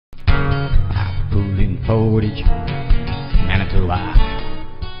Portage, Manitoba.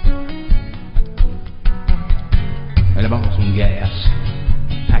 Well, I bought some gas,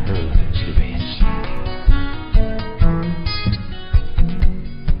 packed her cigarettes.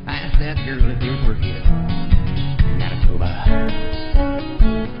 I asked that girl if there was work here in Manitoba.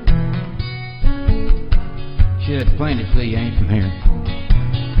 She said, plain to say you ain't from here.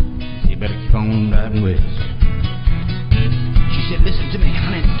 You better keep on driving west. She said, listen to me,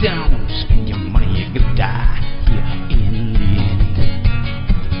 honey, don't spend your money, you're gonna die here in the end.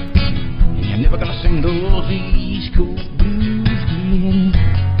 And you're never gonna sing those East Coast blues again.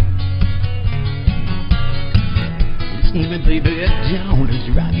 Listen to me, baby, don't let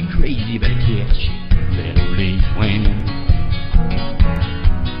you drive you crazy, better catch that old east wind.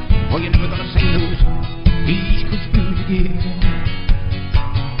 Oh, you're never gonna sing those East Coast blues again.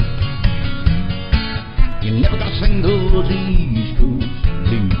 You're never gonna sing those East Coast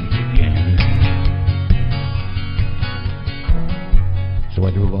blues again. So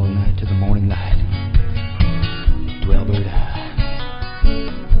I drove all night to the morning light to Alberta.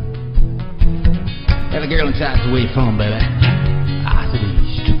 Well, the girl inside's away from, baby. I said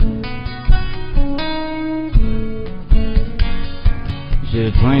east. She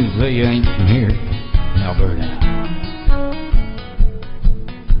said, plain to say you ain't from here in Alberta.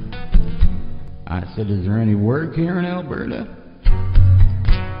 I said, is there any work here in Alberta?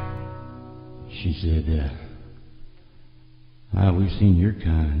 She said, we've seen your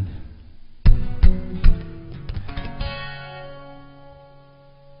kind.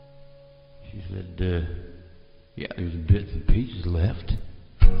 She said, yeah, there's bits and pieces left.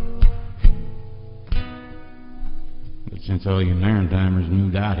 But since all you Marintimers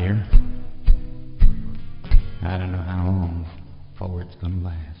moved out here, I don't know how long before it's gonna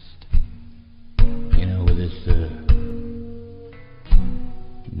last. You know, with this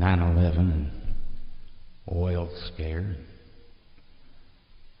 9/11 and oil scare,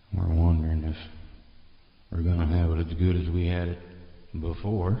 we're wondering if we're gonna have it as good as we had it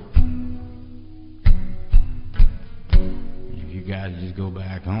before. If you guys just go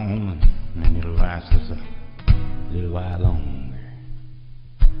back home, and it'll last us a little while longer.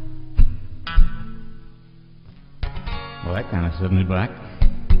 Well, that kind of suddenly black.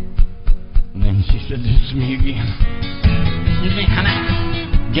 And then she said this to me again. Listen to me,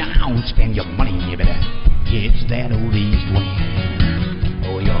 honey, don't spend your money, you better catch that old east wind.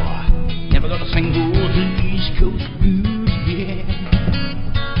 Oh, you're never gonna sing those East Coast blues again.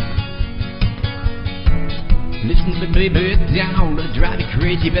 Listen to me, baby, don't let it drive you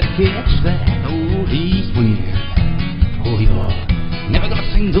crazy, you better catch that old east wind. Oh, you're never gonna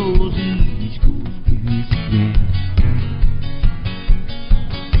sing those East Coast blues again.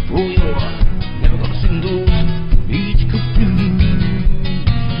 Oh, you're never gonna sing those East Coast blues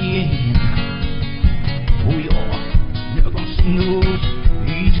again. Oh, you're never gonna sing those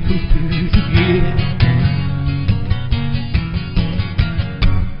East Coast blues again.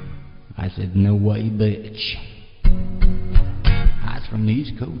 I said, no way, bitch. I was from the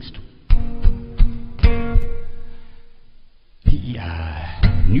East Coast.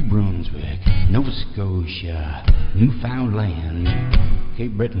 New Brunswick, Nova Scotia, Newfoundland,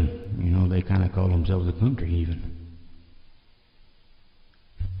 Cape Breton. You know, they kind of call themselves a country even.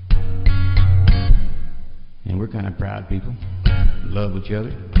 And we're kind of proud people. Love each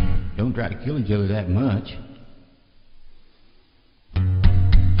other. Don't try to kill each other that much.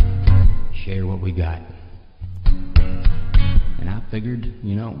 Share what we got. And I figured,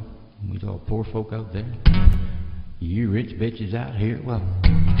 you know, we all poor folk out there. You rich bitches out here, well,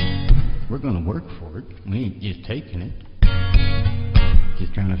 we're gonna work for it. We ain't just taking it.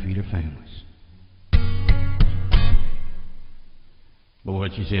 Just trying to feed our families. But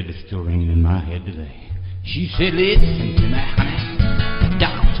what she said is still ringing in my head today. She said, listen to me, honey,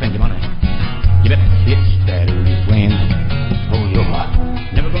 don't spend your money. You better catch that old east wind. Oh,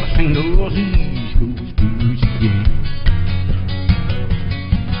 you're never gonna sing those East Coast blues again.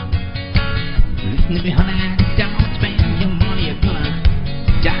 Listen to me, honey.